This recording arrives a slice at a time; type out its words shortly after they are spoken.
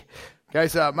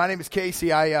Guys, my name is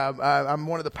Casey. I'm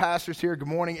one of the pastors here. Good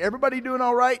morning. Everybody doing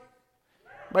all right?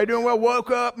 Everybody doing well?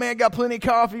 Woke up, man, got plenty of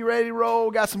coffee, ready to roll.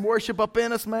 Got some worship up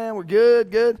in us, man. We're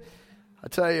good. I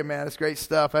tell you, man, it's great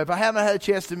stuff. If I haven't had a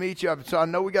chance to meet you, so I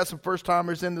know we got some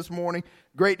first-timers in this morning.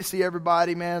 Great to see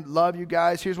everybody, man. Love you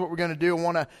guys. Here's what we're going to do. I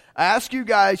want to ask you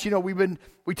guys,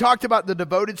 we talked about the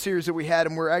Devoted series that we had,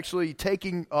 and we're actually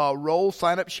taking roll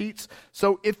sign-up sheets.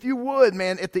 So if you would,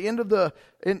 man, at the end of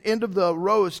the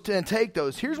rows and take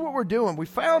those. Here's what we're doing. We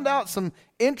found out some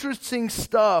interesting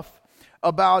stuff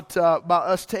about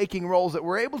us taking rolls, that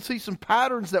we're able to see some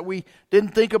patterns that we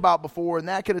didn't think about before and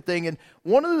that kind of thing. And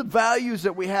one of the values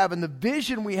that we have and the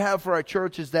vision we have for our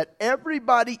church is that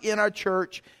everybody in our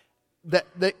church, that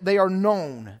they are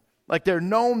known. Like they're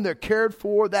known, they're cared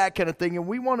for, that kind of thing. And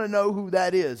we want to know who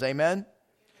that is. Amen?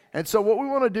 And so what we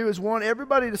want to do is want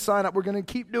everybody to sign up. We're going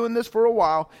to keep doing this for a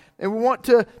while. And we want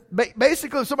to,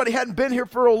 basically, if somebody hadn't been here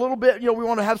for a little bit, we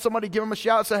want to have somebody give them a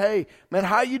shout and say, hey, man,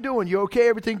 how you doing? You okay?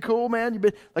 Everything cool, man? You've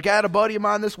been, like I had a buddy of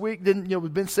mine this week,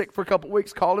 been sick for a couple of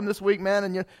weeks, called him this week, man.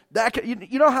 And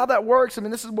you know how that works? I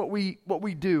mean, this is what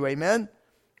we do, amen?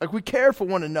 Like we care for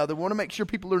one another. We want to make sure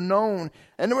people are known.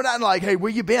 And we're not like, hey,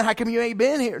 where you been? How come you ain't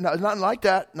been here? No, it's nothing like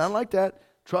that. Nothing like that.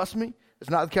 Trust me, it's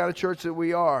not the kind of church that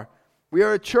we are. We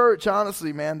are a church,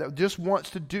 honestly, man, that just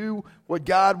wants to do what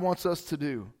God wants us to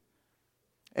do,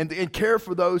 and care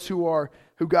for those who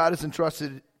God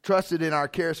has trusted in our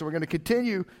care. So we're going to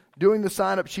continue doing the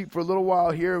sign-up sheet for a little while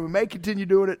here, and we may continue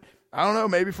doing it. I don't know,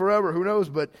 maybe forever. Who knows?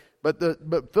 But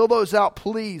fill those out,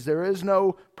 please. There is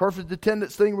no perfect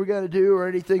attendance thing we're going to do or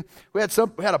anything. We had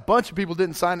a bunch of people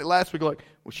didn't sign it last week. Like,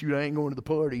 well, shoot, I ain't going to the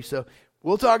party, so.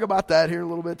 We'll talk about that here in a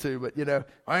little bit too, but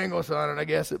I ain't going to sign it, I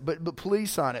guess. But please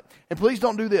sign it. And please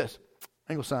don't do this.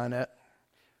 I ain't going to sign that.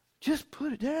 Just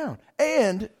put it down.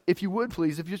 And if you would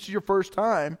please, if this is your first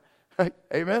time,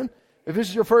 amen? If this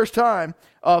is your first time,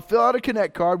 fill out a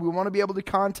Connect card. We want to be able to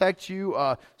contact you,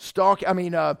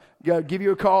 give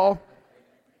you a call.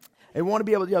 And want to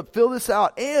be able to fill this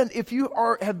out. And if you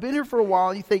have been here for a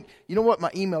while and you think, you know what,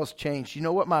 my email's changed. You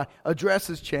know what, my address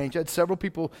has changed. I had several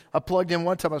people I plugged in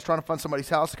one time. I was trying to find somebody's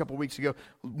house a couple of weeks ago.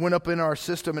 Went up in our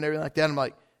system and everything like that. I'm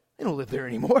like, they don't live there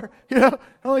anymore. I'm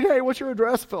like, hey, what's your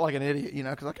address? I felt like an idiot,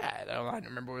 because I don't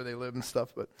remember where they live and stuff.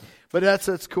 But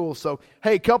that's cool. So,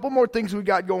 hey, a couple more things we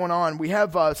got going on. We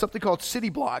have something called City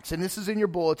Blocks, and this is in your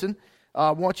bulletin.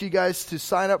 I want you guys to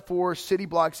sign up for City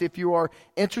Blocks if you are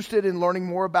interested in learning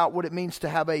more about what it means to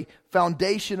have a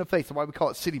foundation of faith. That's why we call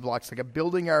it City Blocks, like a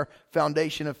building our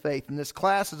foundation of faith. And this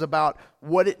class is about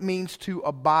what it means to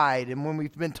abide. And when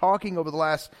we've been talking over the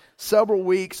last several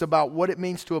weeks about what it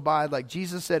means to abide, like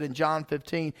Jesus said in John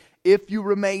 15, if you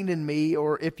remain in me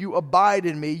or if you abide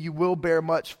in me, you will bear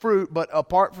much fruit. But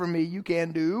apart from me, you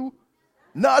can do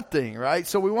nothing, right?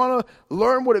 So we want to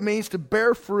learn what it means to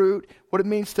bear fruit, what it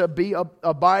means to be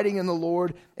abiding in the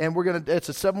Lord, and it's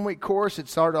a 7-week course.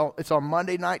 It's on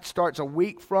Monday night, starts a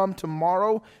week from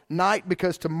tomorrow night,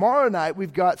 because tomorrow night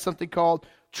we've got something called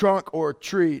Trunk or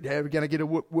Treat. Hey, we're going to get a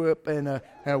whoop and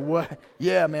a what?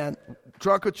 Yeah, man,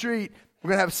 Trunk or Treat. We're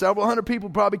going to have several hundred people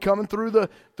probably coming through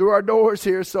our doors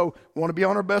here, so we want to be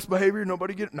on our best behavior. No,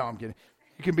 I'm kidding.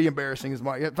 It can be embarrassing as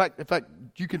much. In fact,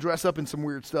 you can dress up in some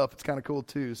weird stuff. It's kind of cool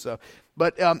too. So,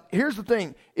 but here's the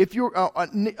thing: if you're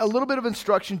a little bit of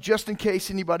instruction, just in case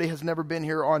anybody has never been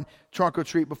here on Trunk or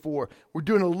Treat before, we're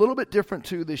doing a little bit different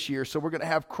too this year. So we're going to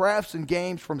have crafts and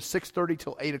games from 6:30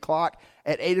 till 8 o'clock.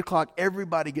 At 8 o'clock,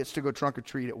 everybody gets to go trunk or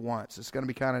treat at once. It's going to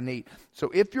be kind of neat. So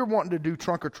if you're wanting to do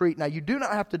trunk or treat, now you do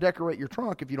not have to decorate your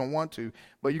trunk if you don't want to,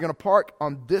 but you're going to park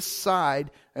on this side,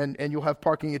 and you'll have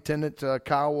parking attendant.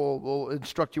 Kyle will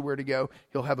instruct you where to go.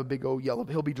 He'll have a big old yellow.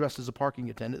 He'll be dressed as a parking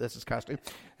attendant. That's his costume.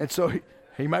 And so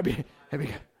he might be.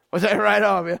 Was that right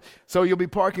on, man? So you'll be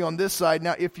parking on this side.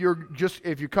 Now, if you're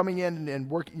coming in and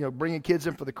working, bringing kids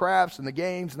in for the crafts and the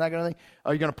games and that kind of thing,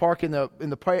 you're going to park in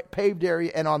the paved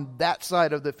area and on that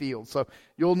side of the field. So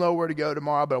you'll know where to go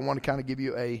tomorrow. But I want to kind of give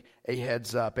you a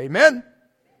heads up. Amen.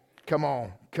 Come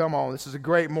on. This is a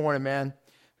great morning, man.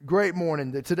 Great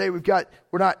morning. Today we're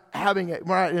not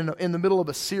in the middle of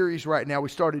a series right now. We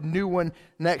started a new one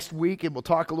next week, and we'll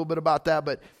talk a little bit about that.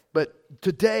 But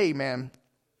today, man,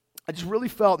 I just really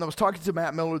felt, and I was talking to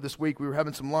Matt Miller this week. We were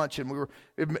having some lunch, and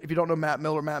if you don't know Matt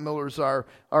Miller is our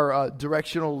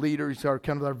directional leader. He's kind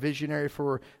of our visionary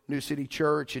for New City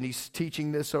Church, and he's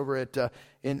teaching this over at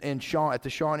the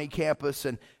Shawnee campus.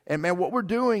 And man, what we're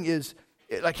doing is,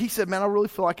 like he said, man, I really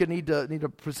feel like I need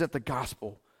to present the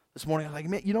gospel this morning. I'm like,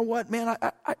 man, you know what, man?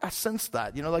 I sense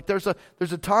that. You know, like there's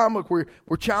a time like we're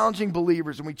challenging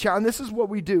believers, and this is what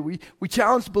we do. We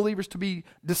challenge believers to be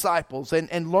disciples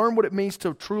and learn what it means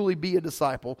to truly be a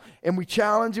disciple. And we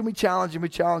challenge and we challenge and we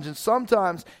challenge. And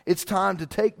sometimes it's time to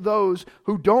take those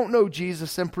who don't know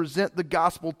Jesus and present the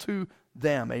gospel to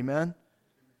them. Amen.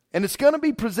 And it's going to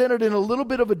be presented in a little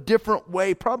bit of a different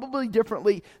way, probably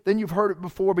differently than you've heard it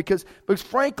before, because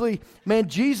frankly, man,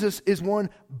 Jesus is one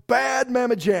bad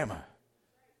mamma jamma.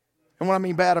 And when I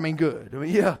mean bad, I mean good. I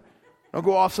mean, yeah. Don't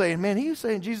go off saying, man, he's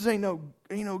saying Jesus ain't no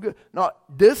good. No,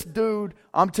 this dude,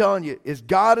 I'm telling you, is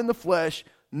God in the flesh,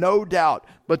 no doubt.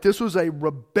 But this was a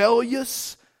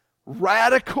rebellious,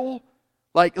 radical,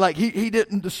 like he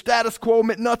didn't, the status quo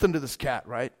meant nothing to this cat,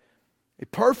 right? A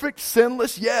perfect,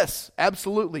 sinless, yes,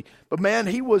 absolutely. But man,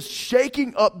 he was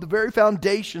shaking up the very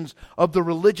foundations of the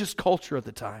religious culture at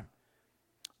the time.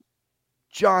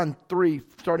 John 3,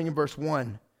 starting in verse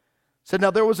 1, said, now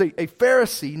there was a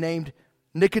Pharisee named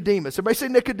Nicodemus. Everybody say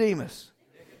Nicodemus.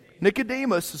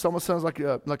 Nicodemus, this almost sounds like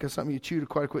something you chew to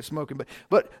quit smoking.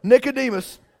 But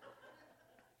Nicodemus,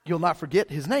 you'll not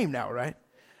forget his name now, right?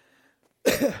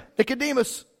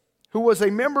 Nicodemus, who was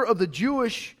a member of the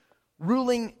Jewish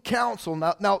ruling council.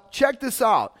 Now check this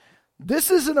out. This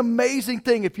is an amazing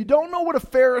thing. If you don't know what a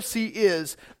Pharisee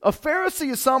is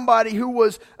somebody who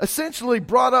was essentially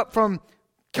brought up from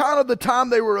kind of the time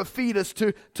they were a fetus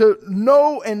to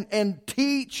know and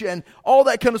teach and all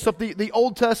that kind of stuff. The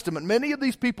Old Testament. Many of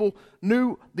these people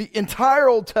knew the entire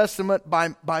Old Testament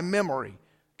by memory.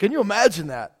 Can you imagine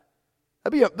that?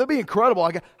 That'd be incredible.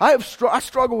 I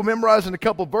struggle with memorizing a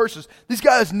couple verses. These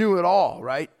guys knew it all,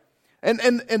 right?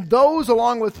 And those,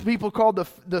 along with people called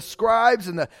the scribes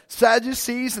and the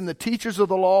Sadducees and the teachers of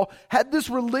the law, had this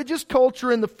religious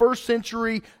culture in the first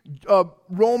century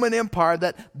Roman Empire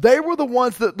that they were the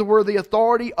ones that were the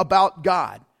authority about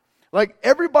God. Like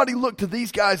everybody looked to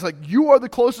these guys like, you are the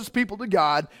closest people to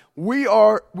God. We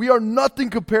are nothing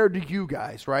compared to you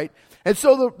guys, right? And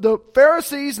so the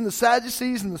Pharisees and the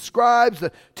Sadducees and the scribes,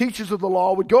 the teachers of the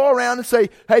law, would go around and say,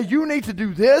 hey, you need to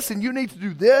do this, and you need to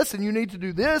do this, and you need to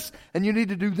do this, and you need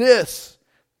to do this,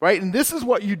 right? And this is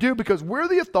what you do because we're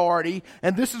the authority,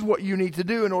 and this is what you need to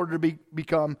do in order to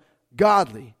become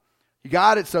godly. You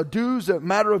got it? So a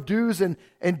matter of do's and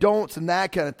don'ts and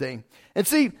that kind of thing. And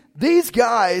see, these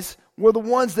guys were the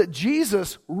ones that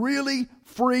Jesus really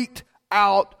freaked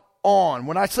out on.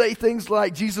 When I say things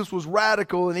like Jesus was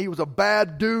radical and he was a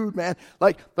bad dude, man,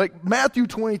 like Matthew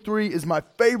 23 is my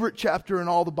favorite chapter in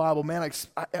all the Bible, man.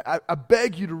 I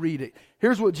beg you to read it.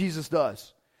 Here's what Jesus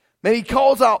does. Man, he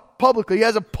calls out publicly. He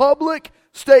has a public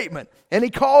statement, and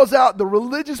he calls out the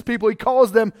religious people. He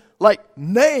calls them like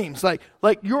names, like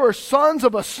you're sons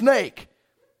of a snake.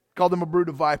 Call them a brood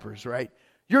of vipers, right?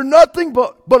 You're nothing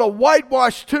but a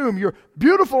whitewashed tomb. You're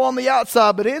beautiful on the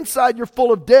outside, but inside you're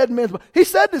full of dead men. He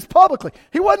said this publicly.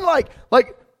 He wasn't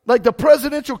like the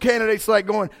presidential candidates like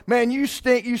going, man, you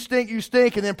stink, you stink, you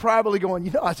stink, and then privately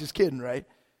going, I was just kidding, right?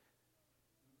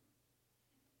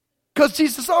 Because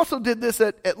Jesus also did this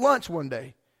at lunch one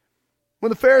day.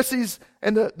 When the Pharisees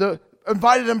and the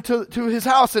invited him to his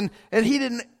house, and he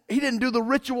didn't do the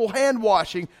ritual hand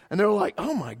washing, and they were like,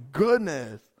 oh my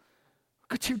goodness,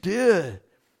 look what you did.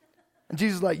 And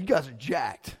Jesus is like, you guys are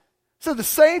jacked. So the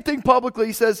same thing publicly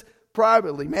he says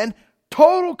privately, man.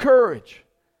 Total courage.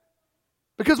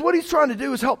 Because what he's trying to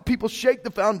do is help people shake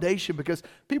the foundation, because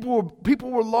people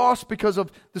were lost because of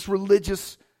this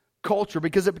religious culture,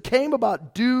 because it became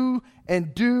about do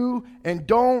and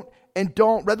don't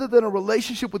rather than a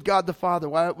relationship with God the Father.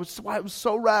 Why it was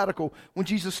so radical when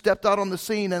Jesus stepped out on the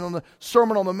scene and on the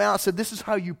Sermon on the Mount said, this is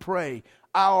how you pray,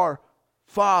 our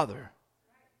Father.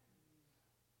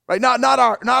 Right? Not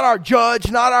our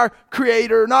judge, not our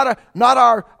creator, not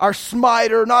our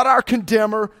smiter, not our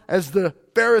condemner, as the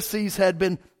Pharisees had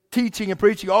been teaching and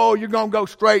preaching. Oh, you're going to go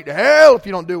straight to hell if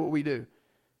you don't do what we do.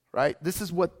 Right? This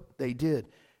is what they did.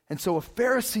 And so a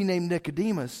Pharisee named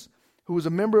Nicodemus, who was a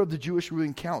member of the Jewish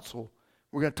ruling council,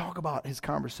 we're going to talk about his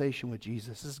conversation with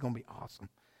Jesus. This is going to be awesome.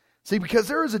 See, because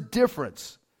there is a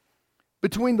difference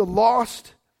between the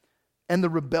lost and the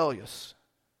rebellious.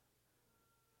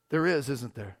 There is,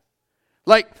 isn't there?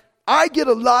 Like, I get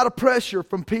a lot of pressure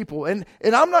from people, and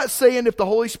I'm not saying if the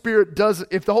Holy Spirit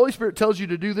tells you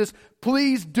to do this,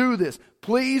 please do this.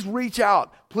 Please reach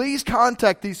out. Please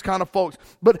contact these kind of folks.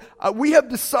 But we have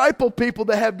discipled people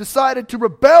that have decided to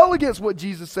rebel against what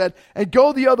Jesus said and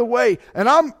go the other way. And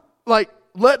I'm like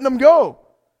letting them go.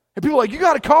 And people are like, you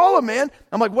got to call them, man.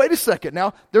 I'm like, wait a second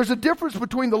now. There's a difference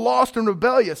between the lost and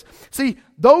rebellious. See,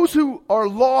 those who are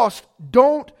lost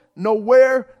don't know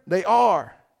where they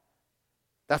are.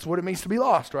 That's what it means to be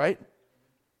lost, right?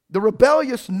 The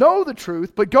rebellious know the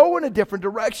truth, but go in a different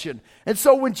direction. And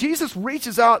so when Jesus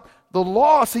reaches out the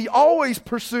lost, he always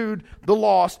pursued the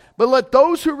lost, but let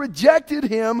those who rejected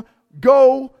him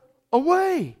go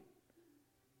away.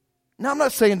 Now, I'm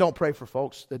not saying don't pray for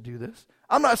folks that do this.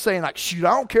 I'm not saying like, shoot,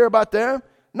 I don't care about them.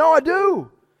 No, I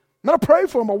do. I'm going to pray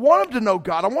for them. I want them to know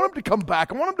God. I want them to come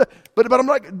back. I want them to, but I'm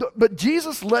like, but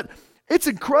Jesus it's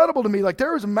incredible to me. Like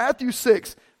there is Matthew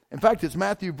 6. In fact, it's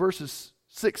Matthew verses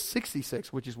 6:66,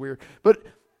 which is weird. But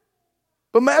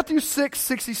Matthew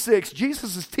 6:66,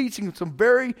 Jesus is teaching some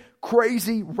very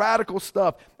crazy, radical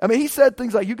stuff. I mean, he said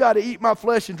things like, you got to eat my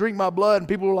flesh and drink my blood. And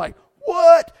people were like,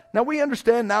 what? Now we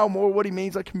understand now more what he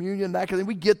means, like communion, that kind of thing.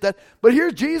 We get that. But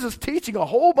here's Jesus teaching a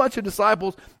whole bunch of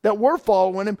disciples that were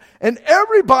following him, and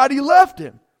everybody left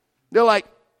him. They're like,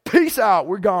 peace out,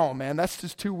 we're gone, man. That's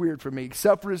just too weird for me,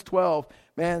 except for his 12,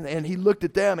 man. And he looked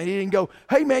at them and he didn't go,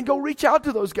 hey, man, go reach out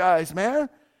to those guys, man.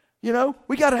 You know,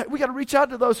 we gotta reach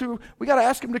out to those who, we got to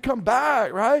ask them to come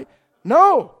back, right?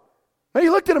 No. Man, he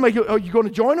looked at him like, oh, you going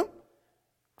to join them?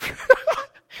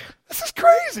 This is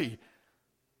crazy.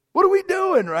 What are we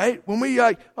doing, right? When we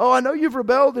like, oh, I know you've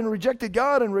rebelled and rejected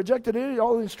God and rejected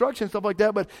all the instructions, stuff like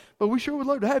that, but we sure would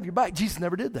love to have you back. Jesus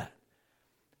never did that.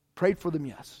 Prayed for them,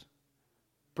 yes.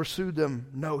 Pursued them,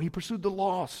 no. He pursued the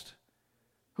lost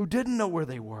who didn't know where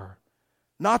they were.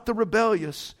 Not the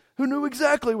rebellious who knew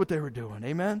exactly what they were doing.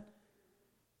 Amen?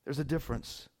 There's a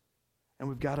difference, and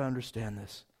we've got to understand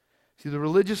this. See, the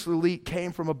religious elite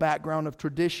came from a background of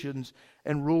traditions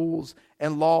and rules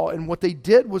and law, and what they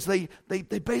did was they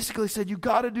basically said, you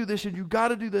got to do this, and you got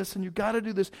to do this, and you got to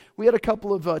do this. We had a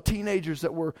couple of teenagers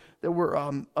that were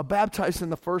baptized in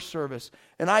the first service,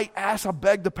 and I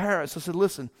begged the parents. I said,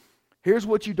 listen, here's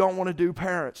what you don't want to do,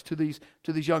 parents, to these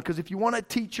young. Because if you want to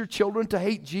teach your children to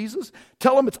hate Jesus,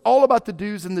 tell them it's all about the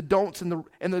do's and the don'ts and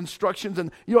the instructions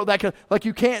and that kind of, like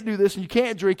you can't do this and you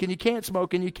can't drink and you can't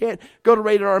smoke and you can't go to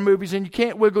rated R movies and you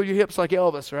can't wiggle your hips like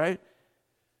Elvis, right?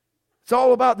 It's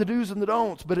all about the do's and the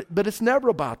don'ts, but it's never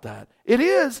about that. It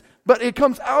is, but it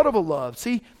comes out of a love.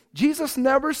 See, Jesus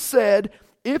never said,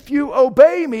 if you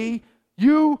obey me,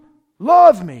 you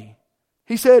love me.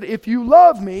 He said, if you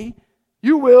love me,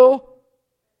 you will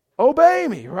obey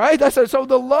me, right? That's it. So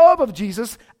the love of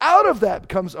Jesus, out of that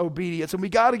comes obedience, and we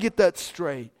got to get that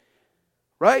straight,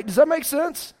 right? Does that make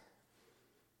sense?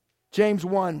 James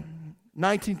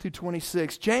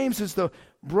 1:19-26. James is the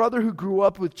brother who grew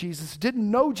up with Jesus, didn't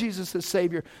know Jesus as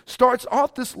Savior, starts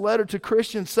off this letter to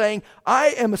Christians saying,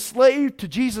 I am a slave to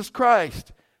Jesus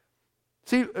Christ.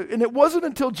 See, and it wasn't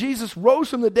until Jesus rose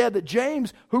from the dead that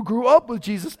James, who grew up with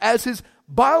Jesus as his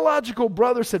biological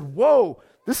brother, said, whoa,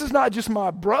 this is not just my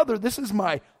brother, this is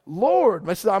my Lord.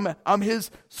 I'm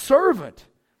his servant.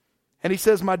 And he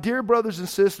says, my dear brothers and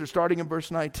sisters, starting in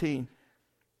verse 19,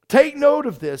 take note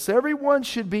of this. Everyone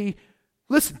should be,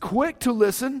 quick to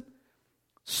listen,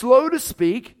 slow to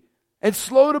speak, and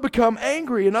slow to become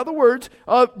angry. In other words,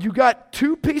 you got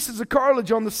 2 pieces of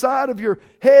cartilage on the side of your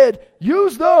head.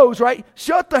 Use those, right?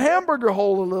 Shut the hamburger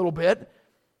hole a little bit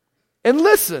and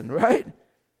listen, right?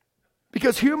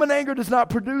 Because human anger does not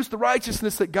produce the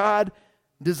righteousness that God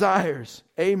desires.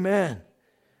 Amen.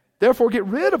 Therefore, get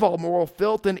rid of all moral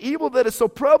filth and evil that is so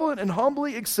prevalent, and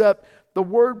humbly accept the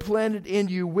word planted in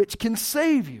you, which can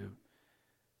save you.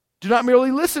 Do not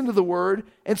merely listen to the word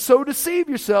and so deceive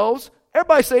yourselves.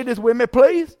 Everybody say this with me,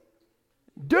 please.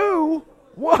 Do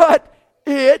what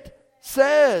it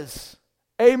says.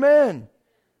 Amen.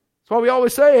 That's why we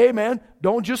always say, hey man,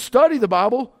 don't just study the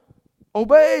Bible.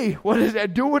 Obey. What is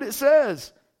that? Do what it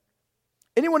says.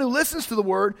 Anyone who listens to the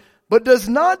word but does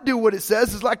not do what it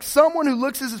says is like someone who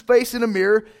looks at his face in a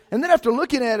mirror and then after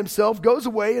looking at himself goes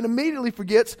away and immediately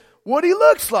forgets what he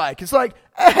looks like. It's like,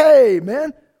 hey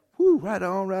man, whoo, right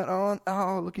on.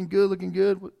 Oh, looking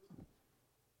good. What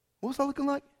was I looking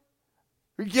like?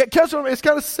 Catch on, it's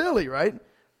kind of silly, right?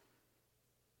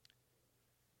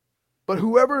 But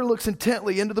whoever looks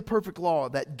intently into the perfect law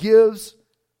that gives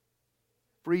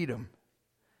freedom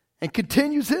and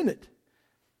continues in it,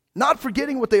 not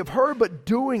forgetting what they have heard, but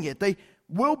doing it, they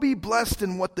will be blessed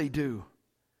in what they do.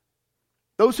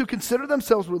 Those who consider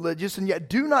themselves religious and yet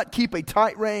do not keep a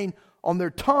tight rein on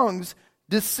their tongues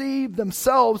deceive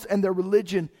themselves, and their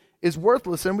religion is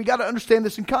worthless. And we got to understand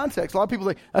this in context. A lot of people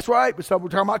say, that's right, but we're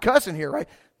talking about cussing here, right?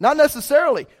 Not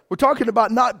necessarily. We're talking about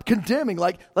not condemning.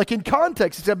 Like in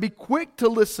context, it said be quick to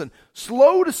listen,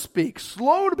 slow to speak,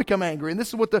 slow to become angry. And this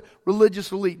is what the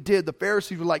religious elite did. The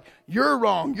Pharisees were like, you're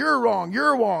wrong,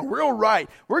 we're right.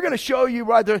 We're going to show you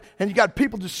right there. And you got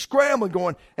people just scrambling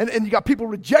going, and you got people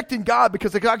rejecting God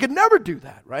because I could never do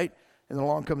that, right? And then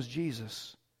along comes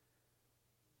Jesus.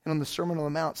 And on the Sermon on the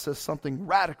Mount says something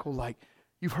radical like,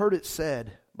 you've heard it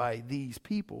said by these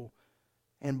people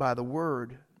and by the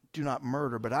word, do not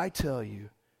murder. But I tell you,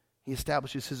 he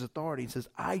establishes his authority and says,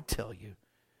 I tell you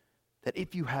that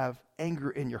if you have anger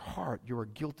in your heart, you are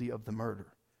guilty of the murder.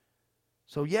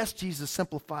 So yes, Jesus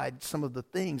simplified some of the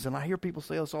things, and I hear people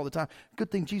say this all the time.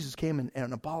 Good thing Jesus came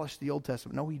and abolished the Old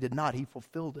Testament. No, he did not. He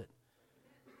fulfilled it.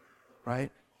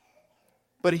 Right?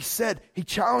 But he said, he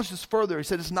challenged us further. He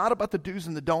said, it's not about the do's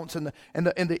and the don'ts and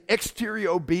the exterior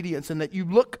obedience and that you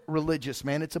look religious,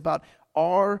 man. It's about,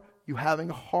 are you having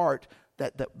a heart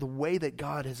that the way that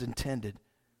God has intended?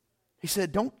 He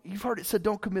said, you've heard it said,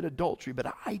 don't commit adultery.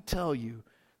 But I tell you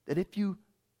that if you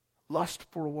lust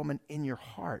for a woman in your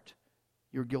heart,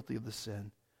 you're guilty of the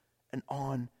sin. And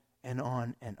on and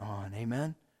on and on.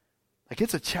 Amen? Like,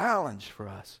 it's a challenge for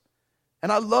us.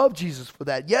 And I love Jesus for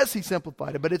that. Yes, he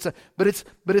simplified it, but it's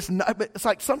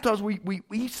like sometimes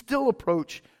we still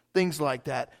approach things like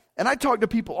that. And I talk to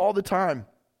people all the time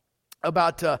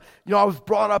about I was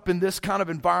brought up in this kind of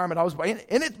environment.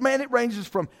 It ranges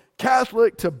from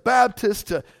Catholic to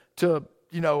Baptist to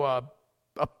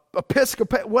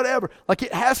Episcopal, whatever. Like,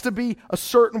 it has to be a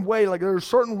certain way. Like, there are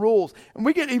certain rules. And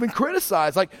we get even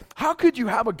criticized. Like, how could you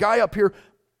have a guy up here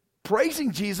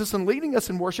praising Jesus and leading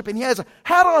us in worship, and he has a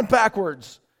hat on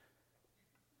backwards?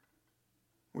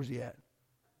 Where's he at?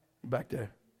 Back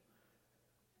there.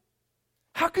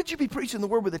 How could you be preaching the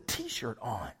word with a t-shirt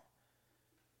on?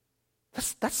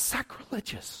 That's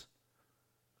sacrilegious.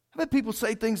 I've had people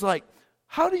say things like,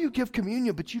 how do you give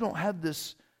communion but you don't have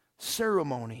this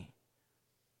ceremony?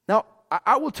 Now,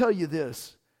 I will tell you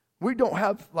this. We don't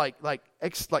have like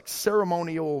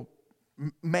ceremonial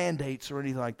mandates or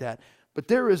anything like that. But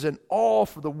there is an awe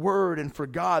for the word and for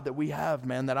God that we have,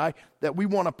 man, that we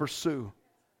want to pursue.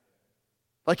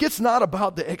 Like, it's not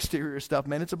about the exterior stuff,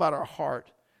 man. It's about our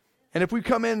heart. And if we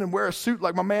come in and wear a suit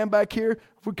like my man back here,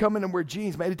 if we come in and wear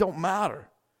jeans, man, it don't matter.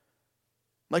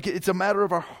 Like, it's a matter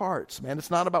of our hearts, man.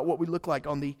 It's not about what we look like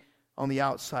on the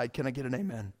outside. Can I get an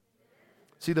amen?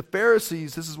 See, the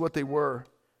Pharisees, this is what they were.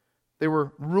 They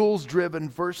were rules-driven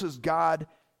versus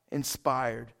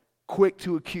God-inspired. Quick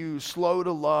to accuse, slow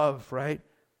to love, right?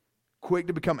 Quick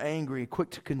to become angry, quick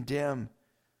to condemn.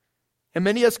 And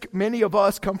many of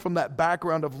us come from that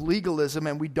background of legalism,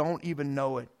 and we don't even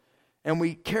know it. And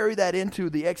we carry that into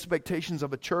the expectations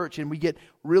of a church, and we get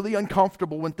really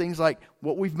uncomfortable when things like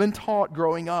what we've been taught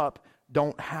growing up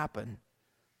don't happen.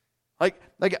 Like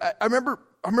I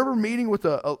remember meeting with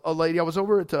a lady. I was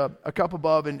over at a Cup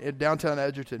Above in downtown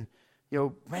Edgerton.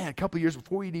 A couple of years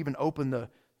before we'd even opened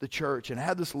the church, and I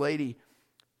had this lady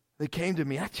that came to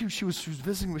me. Actually, she was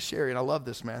visiting with Sherry, and I love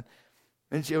this, man.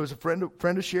 And she was a friend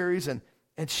of Sherry's, and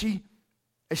she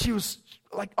was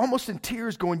like almost in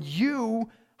tears, going, "You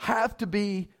have to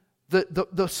be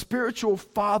the spiritual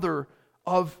father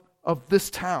of this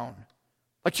town."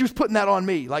 Like, she was putting that on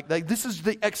me. Like this is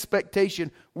the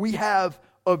expectation we have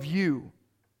of you,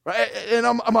 right? And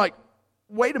I'm like,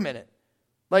 wait a minute.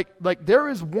 Like there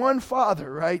is one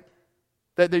father, right,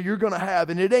 that you're going to have,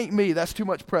 and it ain't me. That's too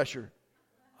much pressure.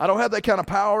 I don't have that kind of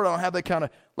power. I don't have that kind of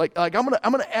like I'm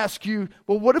gonna ask you,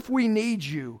 well, what if we need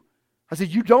you? I said,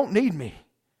 you don't need me,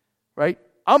 right?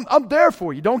 I'm there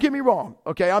for you. Don't get me wrong.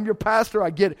 Okay, I'm your pastor. I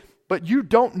get it, but you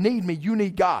don't need me. You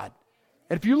need God.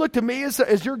 And if you look to me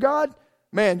as your God,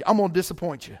 man, I'm gonna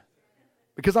disappoint you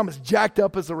because I'm as jacked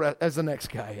up as the next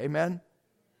guy. Amen.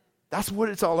 That's what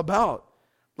it's all about.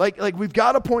 Like we've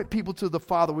got to point people to the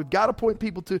Father. We've got to point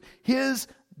people to His,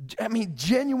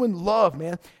 genuine love,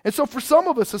 man. And so for some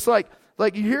of us, it's like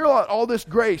you hear all this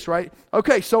grace, right?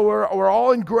 Okay, so we're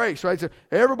all in grace, right? So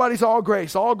everybody's all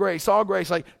grace, all grace, all grace.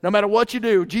 Like, no matter what you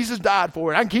do, Jesus died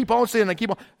for it. I can keep on sinning,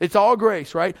 it's all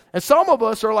grace, right? And some of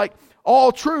us are like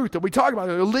all truth that we talk about,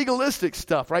 the legalistic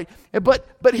stuff, right? But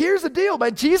here's the deal,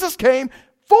 man. Jesus came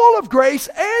full of grace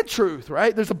and truth,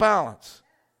 right? There's a balance.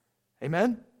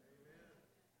 Amen?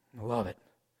 I love it.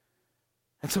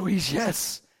 And so He's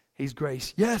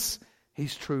grace. Yes,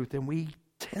 He's truth. And we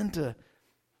tend to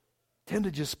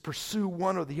just pursue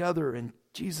one or the other. And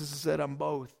Jesus has said, I'm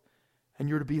both. And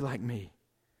you're to be like me.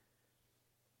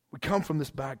 We come from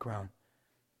this background.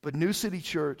 But New City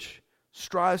Church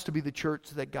strives to be the church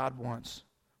that God wants.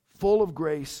 Full of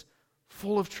grace,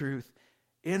 full of truth,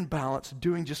 in balance,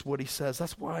 doing just what He says.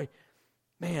 That's why,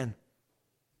 man,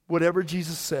 whatever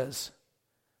Jesus says,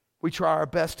 we try our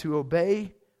best to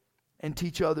obey and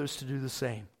teach others to do the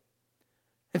same.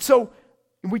 And so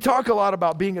we talk a lot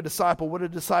about being a disciple, what a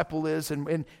disciple is,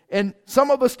 and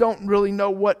some of us don't really know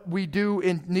what we do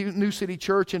in New City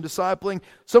Church in discipling.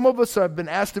 Some of us have been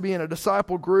asked to be in a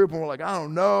disciple group, and we're like, I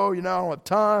don't know, I don't have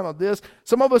time on this.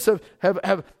 Some of us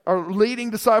are leading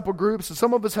disciple groups, and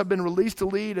some of us have been released to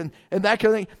lead, and that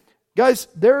kind of thing. Guys,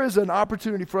 there is an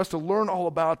opportunity for us to learn all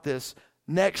about this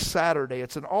next Saturday.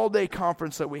 It's an all-day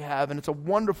conference that we have, and it's a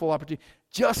wonderful opportunity.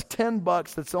 Just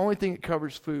 $10. That's the only thing that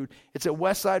covers food. It's at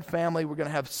Westside Family. We're going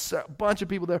to have a bunch of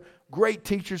people there. Great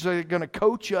teachers that are going to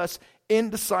coach us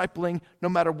in discipling no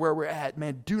matter where we're at.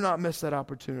 Man, do not miss that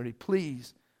opportunity.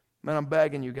 Please. Man, I'm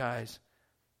begging you guys.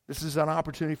 This is an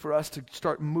opportunity for us to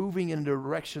start moving in the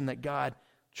direction that God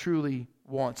truly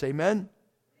wants. Amen?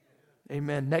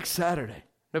 Amen. Next Saturday,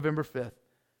 November 5th.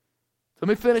 Let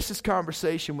me finish this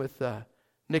conversation with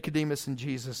Nicodemus and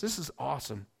Jesus. This is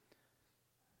awesome.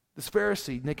 This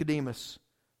Pharisee, Nicodemus,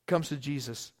 comes to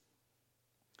Jesus.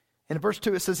 And in verse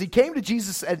 2 it says, he came to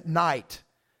Jesus at night.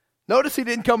 Notice he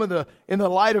didn't come in the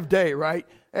light of day, right?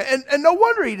 And no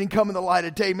wonder he didn't come in the light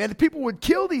of day, man. People would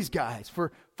kill these guys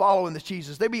for following this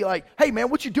Jesus. They'd be like, hey, man,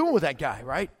 what you doing with that guy,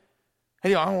 right?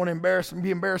 Hey, I don't want to be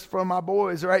embarrassed in front of my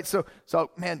boys, right? So,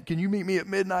 man, can you meet me at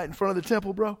midnight in front of the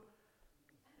temple, bro?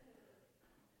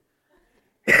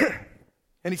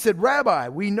 And he said, Rabbi,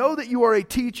 we know that you are a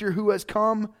teacher who has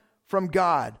come from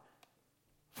God.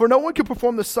 For no one could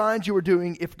perform the signs you are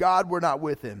doing if God were not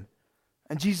with him.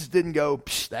 And Jesus didn't go,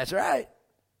 that's right.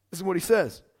 This is what he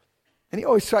says. And he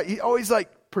always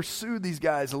pursued these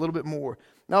guys a little bit more.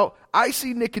 Now, I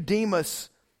see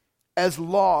Nicodemus as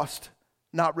lost,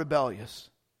 not rebellious.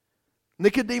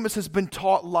 Nicodemus has been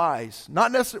taught lies.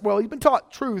 Not necessarily, well, he's been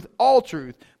taught truth, all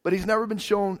truth, but he's never been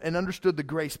shown and understood the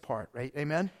grace part, right?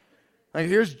 Amen? Like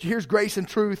here's grace and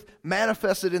truth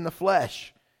manifested in the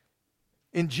flesh.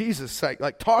 In Jesus,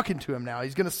 like talking to him now.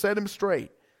 He's going to set him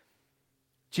straight.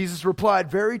 Jesus replied,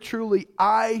 very truly,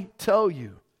 I tell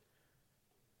you,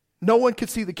 no one can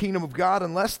see the kingdom of God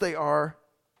unless they are,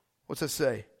 what's that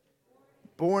say?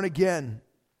 Born again.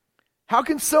 How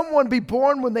can someone be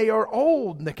born when they are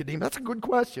old, Nicodemus? That's a good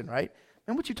question, right?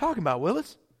 Man, what you talking about,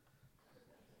 Willis?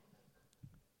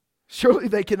 Surely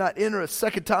they cannot enter a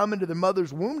second time into their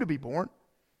mother's womb to be born.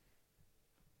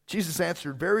 Jesus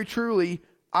answered, very truly,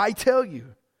 I tell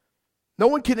you, no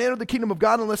one can enter the kingdom of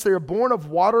God unless they are born of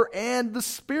water and the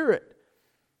Spirit.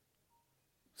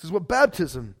 This is what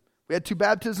baptism, we had 2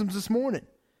 baptisms this morning.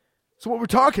 So what we're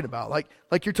talking about, like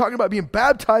you're talking about being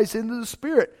baptized into the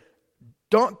Spirit,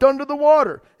 dunked under the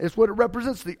water. It's what it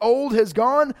represents. The old has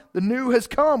gone, the new has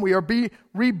come. We are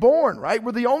reborn, right?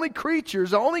 We're the only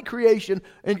creatures, the only creation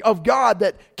of God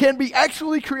that can be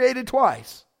actually created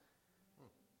twice.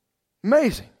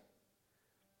 Amazing.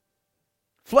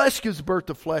 Flesh gives birth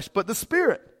to flesh, but the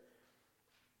Spirit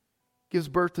gives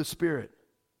birth to spirit.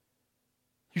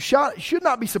 You should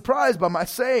not be surprised by my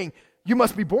saying, you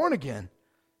must be born again.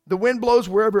 The wind blows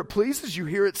wherever it pleases. You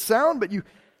hear its sound, but you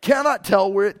cannot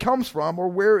tell where it comes from or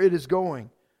where it is going.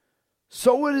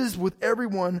 So it is with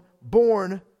everyone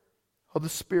born of the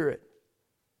Spirit.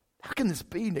 How can this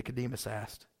be? Nicodemus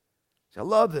asked. I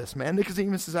love this, man.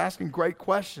 Nicodemus is asking great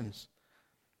questions.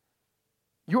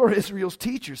 You are Israel's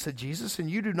teacher, said Jesus, and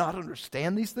you do not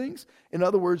understand these things? In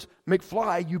other words,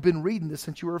 McFly, you've been reading this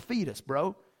since you were a fetus,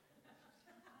 bro.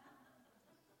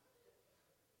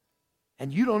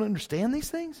 And you don't understand these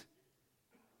things?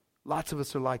 Lots of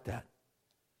us are like that.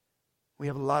 We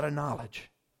have a lot of knowledge,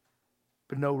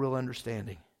 but no real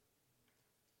understanding.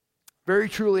 Very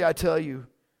truly, I tell you,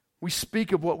 we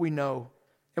speak of what we know,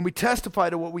 and we testify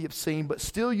to what we have seen, but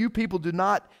still you people do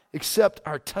not accept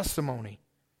our testimony.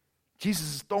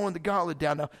 Jesus is throwing the gauntlet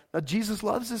down. Now Jesus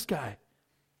loves this guy.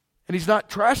 And he's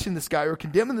not trashing this guy or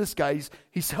condemning this guy.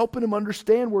 He's helping him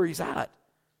understand where he's at.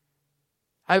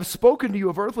 I have spoken to you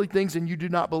of earthly things and you do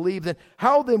not believe. Then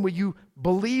how then will you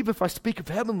believe if I speak of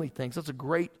heavenly things? That's a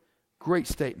great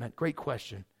statement, great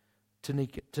question to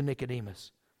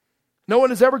Nicodemus. No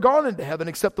one has ever gone into heaven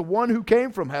except the one who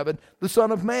came from heaven, the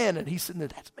Son of Man. And he's sitting there,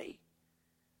 that's me.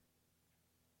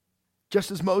 Just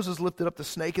as Moses lifted up the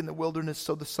snake in the wilderness,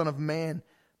 so the Son of Man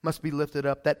must be lifted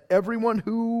up, that everyone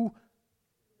who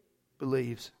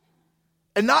believes.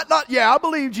 And not, yeah, I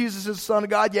believe Jesus is the Son of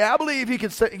God. Yeah, I believe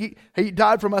he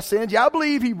died for my sins. Yeah, I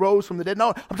believe he rose from the dead.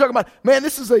 No, I'm talking about, man,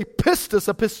 this is a pistis,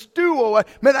 a pistuo.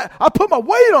 Man, I put my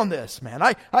weight on this, man.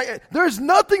 There's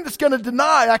nothing that's going to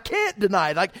deny. I can't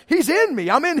deny it. Like, he's in me.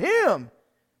 I'm in him.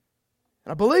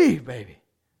 And I believe, baby.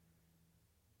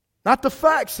 Not the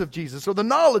facts of Jesus or the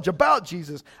knowledge about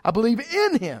Jesus. I believe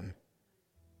in him.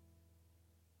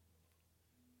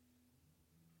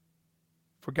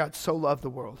 For God so loved the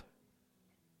world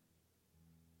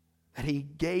that he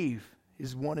gave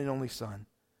his one and only Son,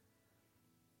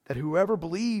 that whoever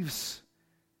believes,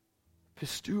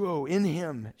 pisteuo, in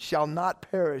him shall not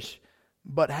perish,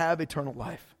 but have eternal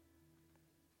life.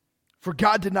 For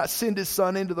God did not send his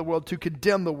Son into the world to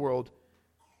condemn the world.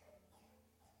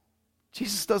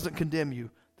 Jesus doesn't condemn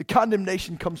you. The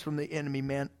condemnation comes from the enemy,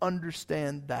 man.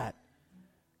 Understand that.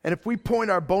 And if we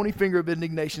point our bony finger of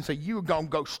indignation and say, you're going to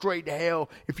go straight to hell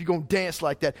if you're going to dance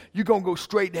like that. You're going to go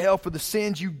straight to hell for the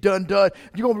sins you've done. You're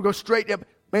going to go straight to hell.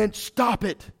 Man, stop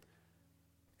it.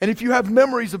 And if you have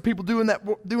memories of people doing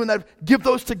that, give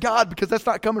those to God, because that's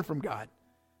not coming from God.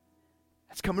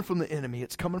 It's coming from the enemy.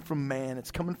 It's coming from man.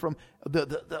 It's coming from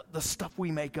the stuff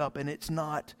we make up, and it's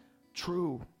not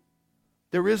true.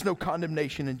 There is no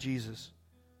condemnation in Jesus.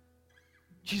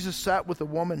 Jesus sat with a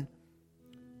woman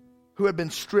who had been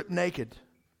stripped naked.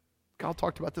 Kyle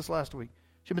talked about this last week.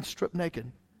 She had been stripped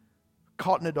naked,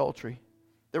 caught in adultery.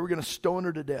 They were going to stone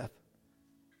her to death.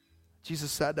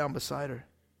 Jesus sat down beside her,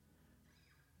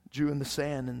 drew in the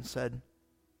sand, and said,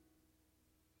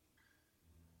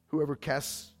 whoever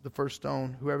casts the first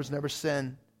stone, who has never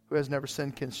sinned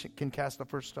can cast the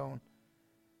first stone.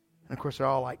 And of course they're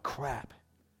all like, crap.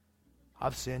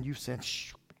 I've sinned, you've sinned.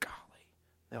 Shh, golly.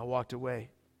 They all walked away.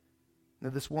 Now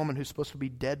this woman who's supposed to be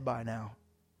dead by now,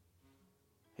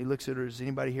 he looks at her, is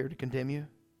anybody here to condemn you?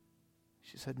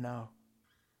 She said, no.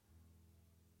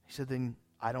 He said, then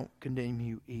I don't condemn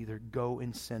you either. Go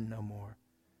and sin no more.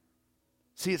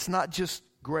 See, it's not just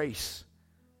grace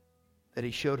that he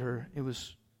showed her. It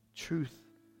was truth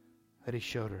that he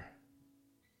showed her.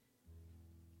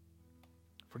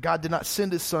 For God did not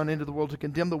send his Son into the world to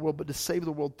condemn the world, but to save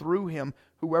the world through him,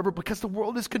 because the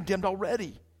world is condemned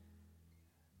already.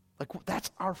 Like, that's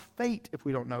our fate if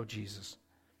we don't know Jesus.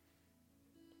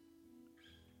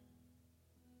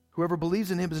 Whoever believes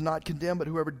in him is not condemned, but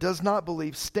whoever does not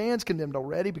believe stands condemned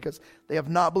already, because they have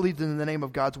not believed in the name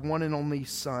of God's one and only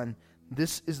Son.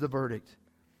 This is the verdict.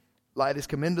 Light has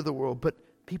come into the world, but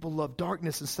people love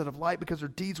darkness instead of light because their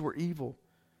deeds were evil.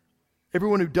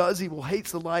 Everyone who does evil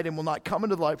hates the light and will not come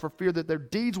into the light for fear that their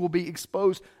deeds will be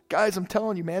exposed. Guys, I'm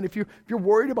telling you, man, if you're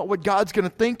worried about what God's going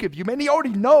to think of you, man, he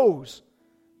already knows.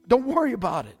 Don't worry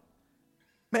about it.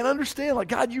 Man, understand, like,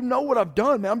 God, you know what I've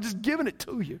done, man. I'm just giving it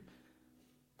to you.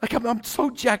 Like, I'm so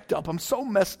jacked up. I'm so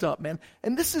messed up, man.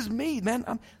 And this is me, man.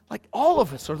 I'm like, all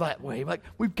of us are that way. Like,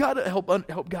 we've got to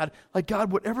help God. Like,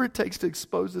 God, whatever it takes to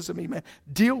expose this in me, man,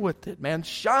 deal with it, man.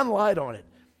 Shine light on it.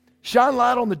 Shine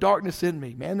light on the darkness in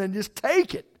me, man, and just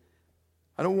take it.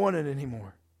 I don't want it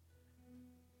anymore.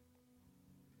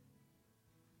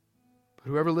 But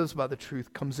whoever lives by the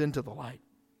truth comes into the light,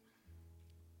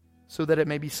 so that it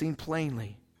may be seen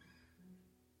plainly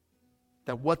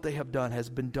that what they have done has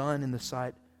been done in the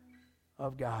sight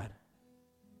of God.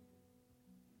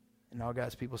 And all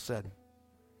God's people said.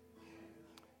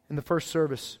 In the first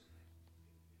service,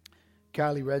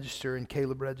 Kylie Register and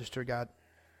Caleb Register got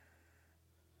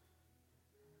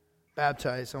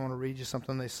baptized. I want to read you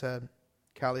something they said.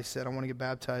 Kylie said, I want to get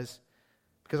baptized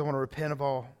because I want to repent of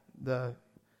all the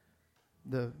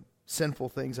sinful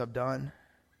things I've done.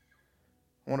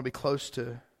 I want to be close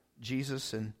to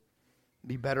Jesus and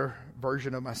be a better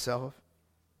version of myself.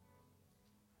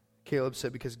 Caleb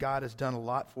said, because God has done a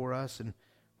lot for us and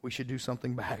we should do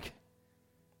something back.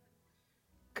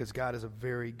 Because God is a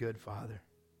very good Father.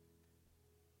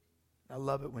 I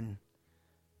love it when,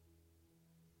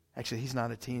 actually he's not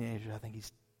a teenager. I think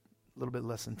he's a little bit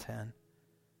less than 10.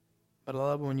 But I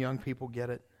love it when young people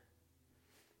get it.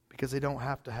 Because they don't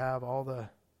have to have all the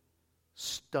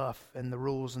stuff and the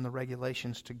rules and the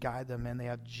regulations to guide them, and they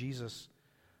have Jesus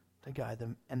to guide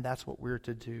them, and that's what we're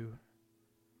to do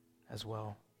as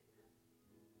well.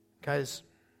 Guys,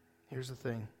 here's the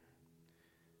thing.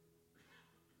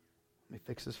 Let me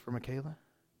fix this for Michaela,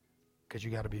 because you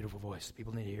got a beautiful voice.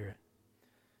 People need to hear it.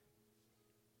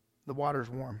 The water's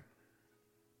warm.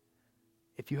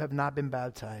 If you have not been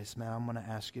baptized, man, I'm going to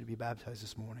ask you to be baptized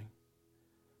this morning.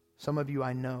 Some of you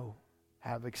I know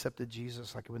have accepted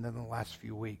Jesus like within the last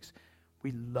few weeks.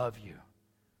 We love you.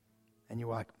 And you're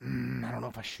like, I don't know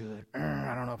if I should.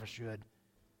 I don't know if I should.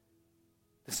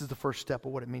 This is the first step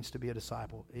of what it means to be a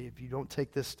disciple. If you don't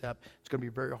take this step, it's going to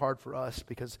be very hard for us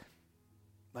because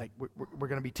like we're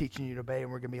going to be teaching you to obey,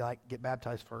 and we're going to be like, get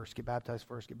baptized first, get baptized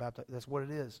first, get baptized. That's what it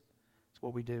is. It's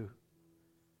what we do.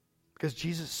 Because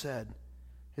Jesus said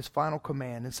his final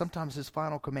command, and sometimes his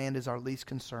final command is our least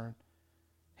concern.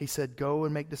 He said, go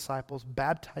and make disciples,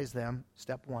 baptize them,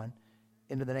 step one,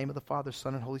 into the name of the Father,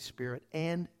 Son, and Holy Spirit,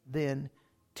 and then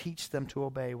teach them to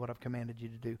obey what I've commanded you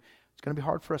to do. It's going to be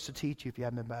hard for us to teach you if you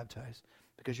haven't been baptized,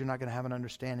 because you're not going to have an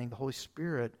understanding. The Holy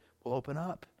Spirit will open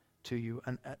up to you,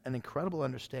 an incredible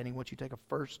understanding once you take a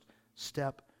first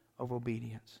step of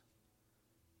obedience.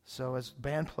 So as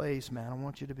band plays, man, I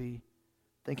want you to be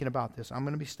thinking about this. I'm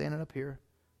going to be standing up here.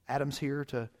 Adam's here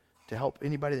to help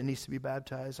anybody that needs to be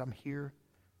baptized. I'm here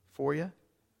for you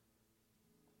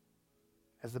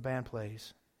as the band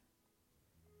plays.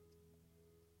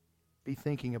 Be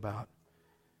thinking about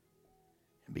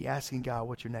and be asking God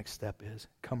what your next step is.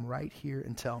 Come right here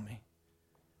and tell me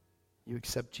you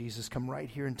accept Jesus. Come right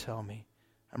here and tell me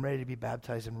I'm ready to be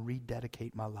baptized and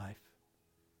rededicate my life.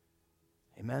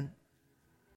 Amen.